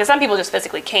because some people just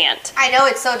physically can't. I know,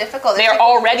 it's so difficult. They're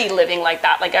already living like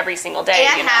that, like every single day.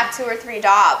 And you know? have 2 or 3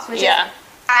 jobs, which is,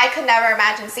 I could never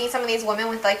imagine seeing some of these women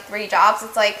with like 3 jobs.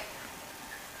 It's like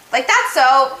that's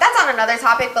on another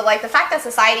topic, but like the fact that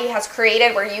society has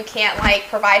created where you can't like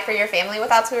provide for your family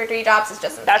without 2 or 3 jobs is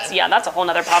just insane. That's a whole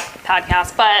nother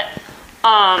podcast. But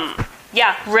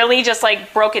really just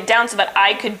like broke it down so that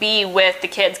I could be with the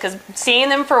kids because seeing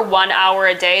them for 1 hour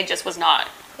a day just was not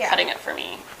cutting it for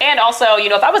me. And also, you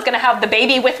know, if I was going to have the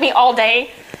baby with me all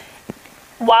day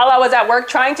while I was at work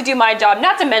trying to do my job,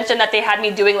 not to mention that they had me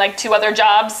doing like 2 other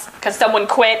jobs because someone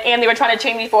quit and they were trying to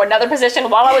change me for another position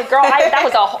while I was,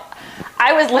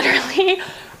 I was literally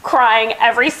crying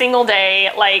every single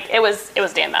day. Like it was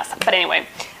damn mess. But anyway,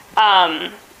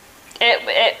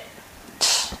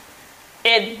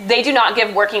 they do not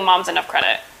give working moms enough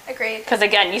credit. Agreed. Because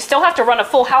again, you still have to run a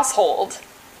full household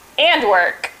and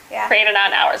work for 8 or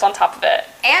 9 hours on top of it.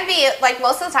 And be like,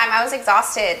 most of the time I was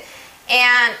exhausted.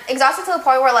 And exhausted to the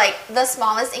point where, like, the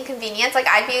smallest inconvenience, like,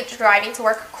 I'd be driving to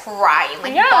work crying,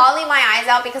 like, bawling my eyes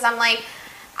out because I'm like,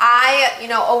 I, you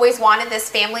know, always wanted this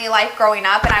family life growing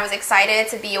up, and I was excited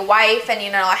to be a wife and,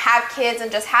 you know, have kids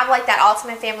and just have, like, that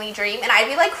ultimate family dream. And I'd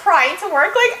be, like, crying to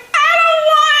work, like, I don't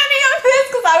want any of this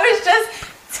because I was just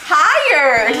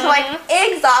tired, like,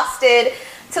 exhausted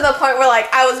to the point where,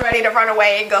 like, I was ready to run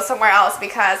away and go somewhere else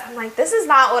because I'm like, this is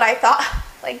not what I thought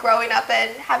like growing up and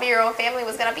having your own family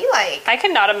was gonna be like. I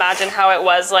cannot imagine how it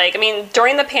was like. I mean,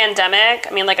 during the pandemic,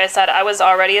 I mean, like I said, I was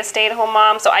already a stay-at-home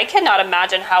mom, so I cannot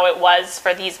imagine how it was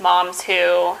for these moms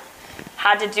who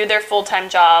had to do their full-time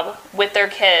job with their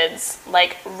kids,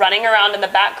 like running around in the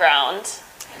background.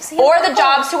 Or the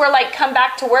jobs who were like, come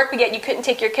back to work, but yet you couldn't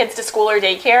take your kids to school or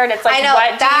daycare, and it's like,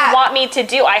 what do you want me to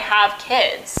do? I have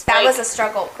kids. That was a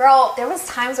struggle. Girl, there was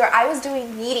times where I was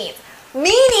doing meetings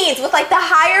with like the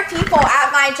higher people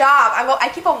at my job. I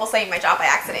keep almost saying my job by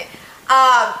accident.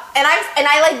 And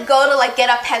I like go to like get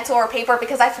a pencil or paper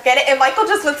because I forget it, and Michael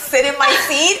just would sit in my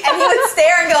seat and he would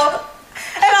stare and go,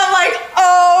 and I'm like,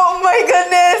 oh my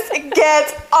goodness,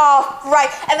 get off, right?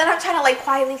 And then I'm trying to like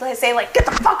quietly like say like, get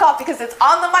the fuck off, because it's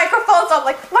on the microphone. So I'm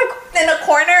like in a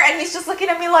corner, and he's just looking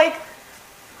at me like,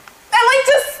 and like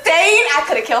just staying. I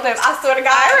could have killed him, I swear to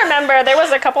God. I remember there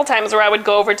was a couple times where I would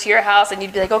go over to your house and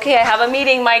you'd be like, okay, I have a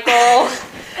meeting, Michael.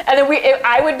 And then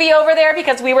I would be over there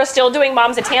because we were still doing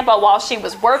Moms in Tampa while she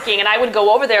was working, and I would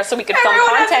go over there so we could film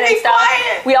content and stuff.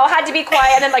 Quiet. We all had to be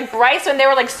quiet. And then like Bryce, when they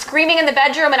were like screaming in the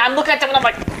bedroom, and I'm looking at them and I'm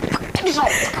like,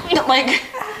 like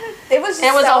it was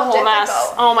a whole mess.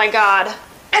 Oh my God.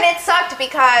 And it sucked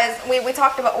because we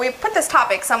talked about, we put this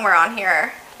topic somewhere on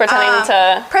here.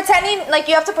 Pretending, like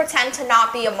you have to pretend to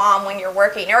not be a mom when you're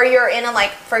working, or you're in a,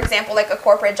 like, for example, like a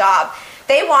corporate job.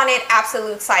 They wanted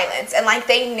absolute silence, and like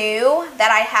they knew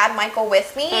that I had Michael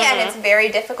with me, and it's very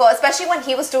difficult, especially when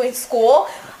he was doing school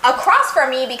across from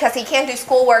me, because he can't do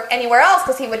schoolwork anywhere else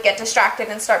because he would get distracted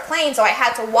and start playing. So I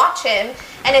had to watch him,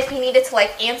 and if he needed to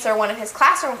like answer one of his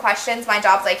classroom questions, my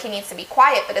job's like, he needs to be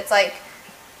quiet, but it's like,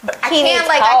 I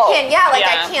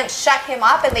can't shut him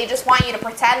up, and they just want you to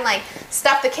pretend like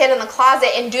stuff the kid in the closet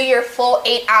and do your full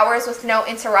 8 hours with no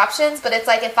interruptions. But it's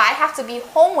like, if I have to be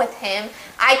home with him,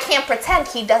 I can't pretend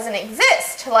he doesn't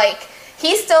exist. Like,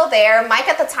 he's still there. Mike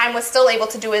at the time was still able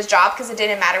to do his job because it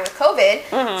didn't matter with COVID.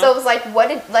 So it was like, what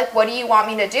do you want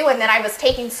me to do? And then I was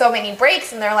taking so many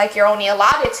breaks, and they're like, you're only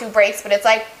allotted 2 breaks, but it's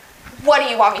like, what do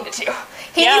you want me to do?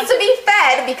 He needs to be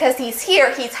fed because he's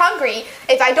here, he's hungry.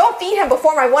 If I don't feed him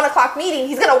before my 1 o'clock meeting,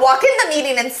 he's gonna walk in the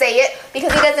meeting and say it,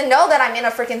 because he doesn't know that I'm in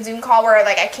a freaking Zoom call where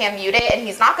like I can't mute it, and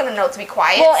he's not gonna know to be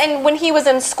quiet. Well, and when he was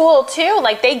in school too,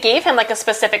 like they gave him like a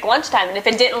specific lunchtime, and if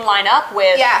it didn't line up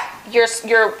with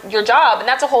your job, and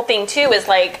that's a whole thing too, is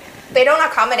like they don't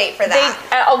accommodate for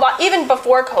that. A lot, even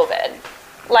before COVID,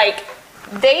 like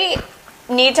they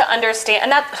need to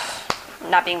understand,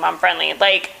 and not being mom friendly,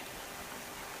 like,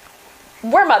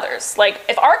 we're mothers. Like,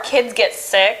 if our kids get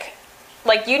sick,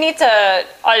 like, you need to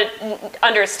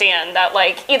understand that,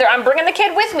 like, either I'm bringing the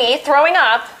kid with me, throwing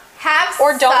up,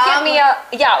 or don't give me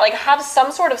have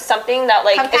some sort of something that,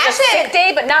 like, compassion. It's a sick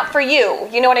day, but not for you.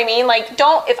 You know what I mean? Like,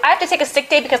 if I have to take a sick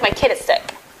day because my kid is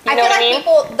sick. You know what I mean?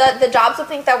 People, the jobs would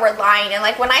think that we're lying. And,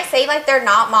 like, when I say, like, they're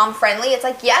not mom-friendly, it's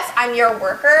like, yes, I'm your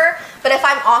worker, but if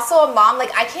I'm also a mom,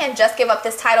 like, I can't just give up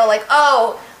this title, like,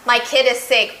 oh, my kid is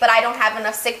sick, but I don't have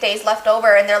enough sick days left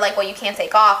over, and they're like, well, you can't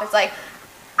take off. It's like,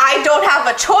 I don't have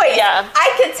a choice. Yeah.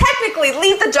 I can technically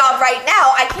leave the job right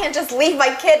now. I can't just leave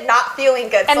my kid not feeling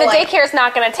good. And so the daycare's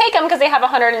not going to take him because they have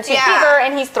 102 fever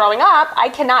and he's throwing up. I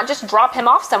cannot just drop him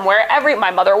off somewhere.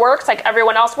 My mother works like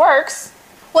everyone else works.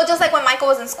 Well, just like when Michael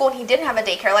was in school and he didn't have a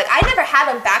daycare, like I never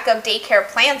had a backup daycare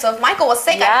plan. So if Michael was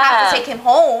sick, I'd have to take him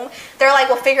home. They're like,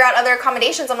 we'll figure out other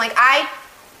accommodations. I'm like,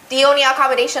 the only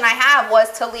accommodation I have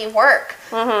was to leave work.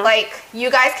 Like,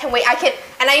 you guys can wait.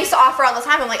 And I used to offer all the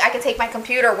time, I'm like, I can take my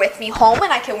computer with me home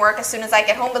and I can work as soon as I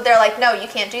get home. But they're like, no, you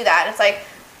can't do that. And it's like,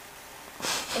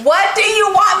 what do you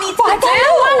want me to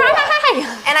do?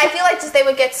 And I feel like just they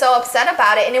would get so upset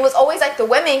about it. And it was always like the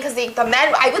women, because the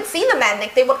men, I would see the men,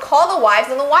 like they would call the wives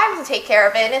and the wives would take care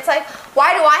of it. And it's like,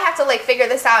 why do I have to like figure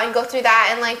this out and go through that?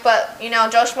 And like, but you know,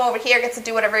 Joe Schmo over here gets to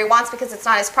do whatever he wants because it's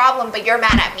not his problem, but you're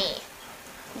mad at me.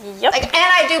 Yep. Like, and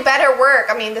I do better work.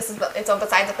 I mean, this is it's on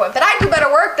besides the point, but I do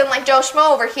better work than like Joe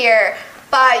Schmo over here.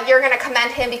 But you're gonna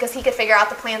commend him because he could figure out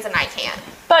the plans and I can't.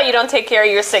 But you don't take care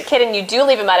of your sick kid, and you do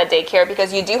leave him out of daycare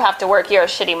because you do have to work. You're a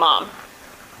shitty mom.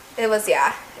 It was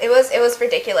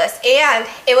ridiculous, and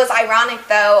it was ironic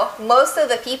though. Most of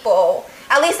the people,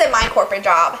 at least in my corporate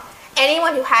job,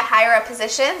 anyone who had higher up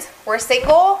positions were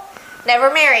single,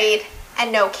 never married,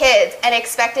 and no kids, and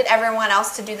expected everyone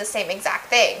else to do the same exact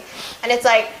thing. And it's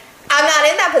like, I'm not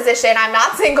in that position. I'm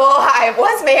not single. I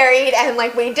was married, and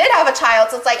like we did have a child.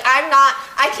 So it's like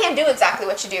I can't do exactly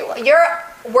what you do. You're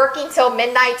working till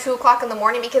midnight, 2 o'clock in the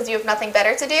morning because you have nothing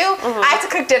better to do. I have to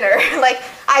cook dinner. Like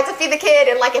I have to feed the kid,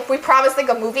 and like if we promise like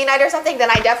a movie night or something, then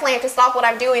I definitely have to stop what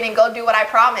I'm doing and go do what I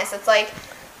promise. It's like,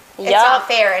 it's not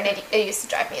fair, and it used to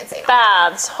drive me insane.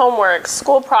 Baths, homework,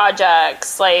 school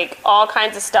projects, like all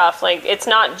kinds of stuff. Like it's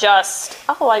not just,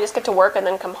 oh, I just get to work and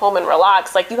then come home and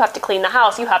relax. Like you have to clean the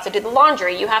house, you have to do the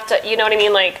laundry, you have to, you know what I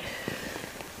mean? Like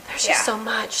there's just so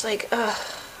much. Like,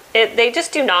 they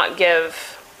just do not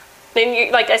give. And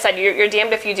you, like I said, you're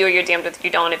damned if you do or you're damned if you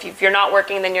don't. If you're not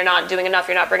working, then you're not doing enough.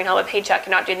 You're not bringing home a paycheck.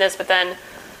 You're not doing this, but then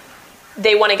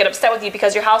they want to get upset with you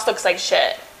because your house looks like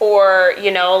shit, or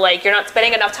you know, like you're not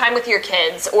spending enough time with your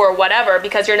kids or whatever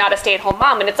because you're not a stay-at-home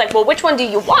mom. And it's like, well, which one do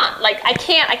you want? Like I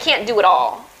can't do it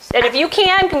all. And if you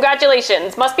can,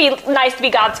 congratulations. Must be nice to be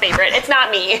God's favorite. It's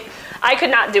not me. I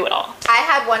could not do it all. I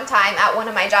had one time at one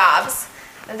of my jobs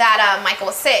that Michael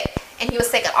was sick, and he was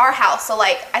sick at our house. So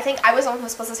like, I think I was the one who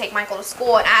was supposed to take Michael to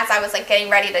school, and as I was like getting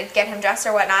ready to get him dressed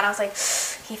or whatnot, I was like,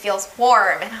 he feels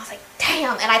warm, and I was like,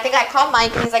 damn. And I think I called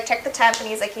Mike, and he's like, check the temp, and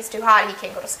he's like, he's too hot, he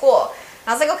can't go to school. And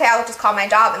I was like, okay, I'll just call my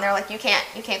job, and they're like, you can't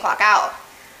clock out.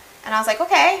 And I was like,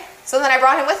 okay. So then I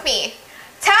brought him with me.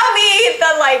 Tell me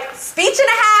the like speech and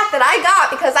a half that I got,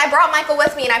 because I brought Michael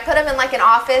with me and I put him in like an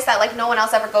office that like no one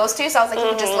else ever goes to. So I was like, you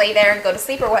can just lay there and go to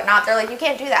sleep or whatnot. They're like, you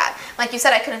can't do that. Like you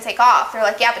said, I couldn't take off. They're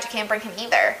like, yeah, but you can't bring him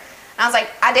either. And I was like,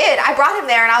 I did. I brought him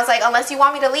there, and I was like, unless you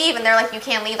want me to leave. And they're like, you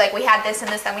can't leave. Like we had this and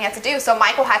this that we had to do. So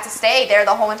Michael had to stay there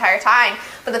the whole entire time.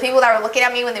 But the people that were looking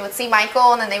at me when they would see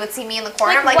Michael and then they would see me in the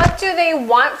corner, I'm like, what do they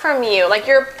want from you? Like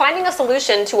you're finding a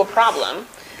solution to a problem.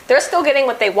 They're still getting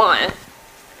what they want.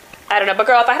 I don't know, but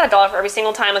girl, if I had $1 for every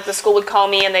single time like the school would call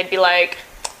me and they'd be like,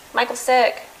 Michael's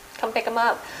sick, come pick him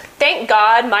up. Thank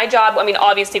God my job, I mean,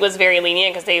 obviously was very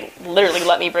lenient because they literally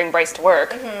let me bring Bryce to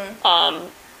work,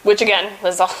 which again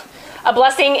was a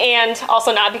blessing, and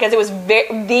also not, because it was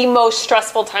the most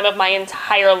stressful time of my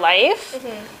entire life.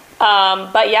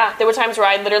 But yeah, there were times where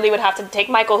I literally would have to take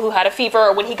Michael, who had a fever,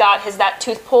 or when he got that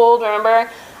tooth pulled,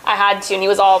 remember? I had to, and he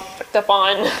was all picked up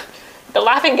on the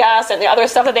laughing gas and the other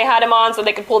stuff that they had him on so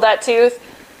they could pull that tooth.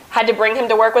 Had to bring him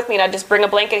to work with me, and I'd just bring a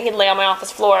blanket and he'd lay on my office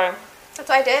floor. That's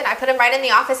what I did. I put him right in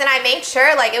the office, and I made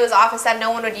sure like it was office that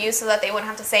no one would use so that they wouldn't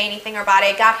have to say anything about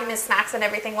it. Got him his snacks and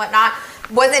everything, whatnot.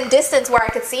 Was in distance where I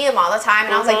could see him all the time,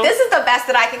 and I was like, this is the best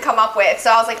that I can come up with.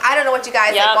 So I was like, I don't know what you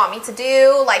guys like want me to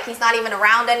do. Like he's not even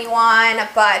around anyone,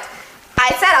 but I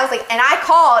said, I was like, and I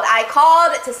called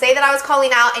to say that I was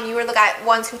calling out, and you were the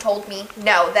ones who told me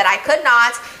no, that I could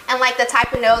not. And like the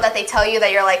type of no that they tell you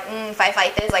that you're like, if I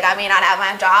fight this, like I may not have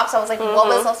my job. So I was like,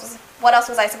 what else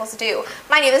was I supposed to do?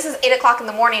 Mind you, this is 8 o'clock in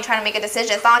the morning trying to make a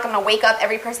decision. It's not like I'm gonna wake up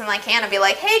every person that I can and be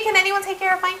like, hey, can anyone take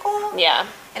care of Michael? Yeah.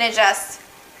 And it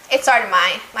started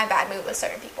my bad mood with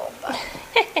certain people, but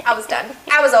I was done.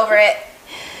 I was over it.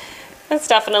 It's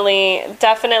definitely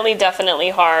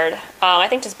hard. I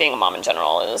think just being a mom in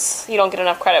general you don't get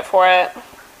enough credit for it.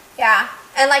 Yeah,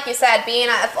 and like you said, being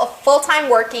a full-time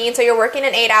working, so you're working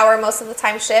an 8-hour most of the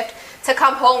time shift, to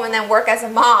come home and then work as a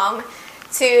mom,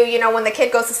 to, you know, when the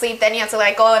kid goes to sleep, then you have to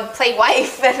like go and play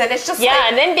wife, and then it's just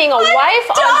and then being a wife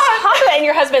on top of it, and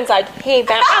your husband's like, hey,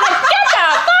 man, I'm like, get the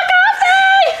fuck off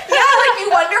me! Yeah, like you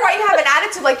wonder why you have an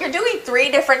attitude. Like you're doing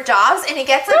 3 different jobs, and it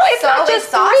gets like it's not just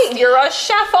exhausting. 3. You're a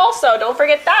chef also. Don't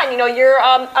forget that. You know, you're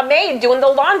a maid doing the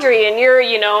laundry, and you're,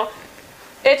 you know,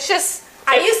 it's just.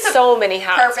 I used to so many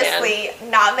hats, purposely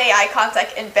not make eye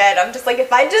contact in bed. I'm just like,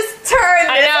 if I just turn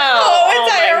this whole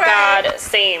entire way. Oh my God,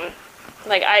 same.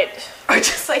 Like or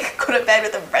just like go to bed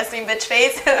with a resting bitch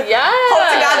face. Yeah. Hope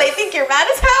to God they think you're mad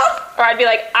as hell. Or I'd be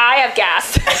like, I have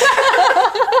gas.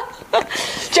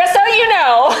 Just so you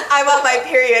know. I'm on my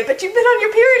period, but you've been on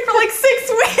your period for like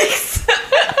 6 weeks.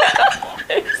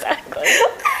 Exactly.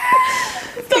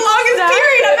 It's the longest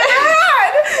period I've ever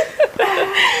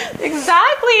had.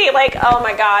 Exactly. Like, oh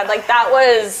my God. Like that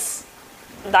was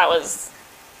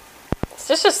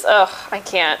it's just I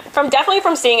can't. Definitely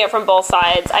from seeing it from both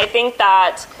sides. I think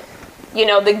that, you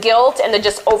know, the guilt and the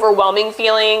just overwhelming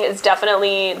feeling is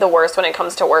definitely the worst when it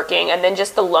comes to working, and then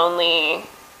just the lonely,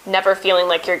 never feeling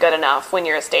like you're good enough when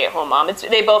you're a stay-at-home mom.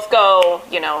 They both go,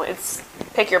 you know, it's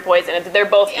pick your poison. They're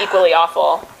both equally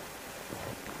awful.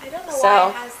 I don't know why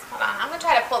it has. Hold on, I'm gonna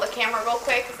try to pull the camera real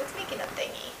quick because it's making a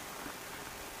thingy.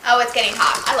 Oh, it's getting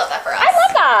hot. I love that for us. I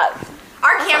love that.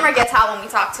 Our camera gets hot when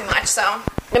we talk too much, so.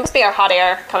 It must be our hot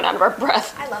air coming out of our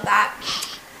breath. I love that.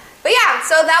 But yeah,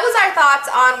 so that was our thoughts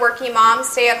on working mom,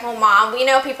 stay-at-home mom. We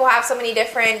know people have so many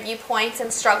different viewpoints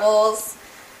and struggles.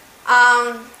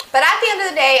 But at the end of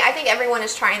the day, I think everyone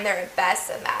is trying their best,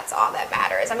 and that's all that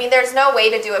matters. I mean, there's no way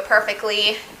to do it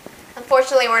perfectly.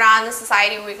 Unfortunately, we're not in a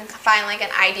society where we can find like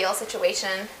an ideal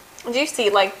situation. Do you see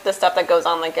like the stuff that goes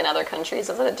on like in other countries?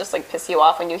 Doesn't it just like piss you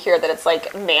off when you hear that it's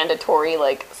like mandatory,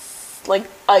 like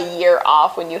a year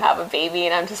off when you have a baby?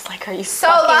 And I'm just like, are you so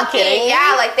fucking kidding me?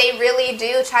 Yeah, like they really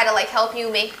do try to like help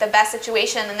you make the best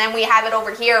situation. And then we have it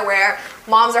over here where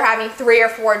moms are having 3 or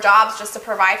 4 jobs just to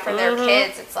provide for their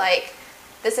kids. It's like,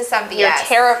 this is some BS. You're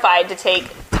terrified to take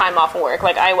time off of work.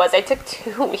 Like I took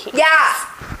 2 weeks. Yeah.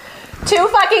 2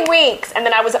 fucking weeks. And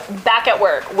then I was back at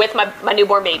work with my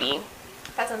newborn baby.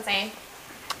 That's insane.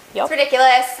 Yep. It's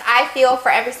ridiculous. I feel for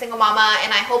every single mama,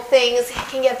 and I hope things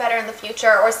can get better in the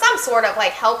future, or some sort of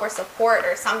like help or support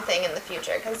or something in the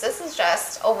future, because this is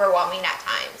just overwhelming at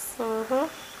times.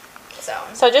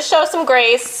 So just show some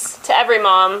grace to every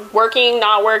mom, working,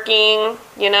 not working,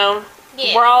 you know.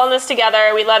 Yeah. We're all in this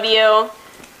together. We love you.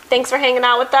 Thanks for hanging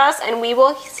out with us, and we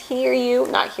will see you.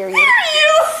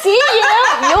 See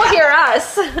you. You'll hear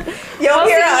us. You'll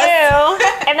hear us.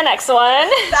 See you in the next one.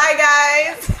 Bye,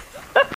 guys.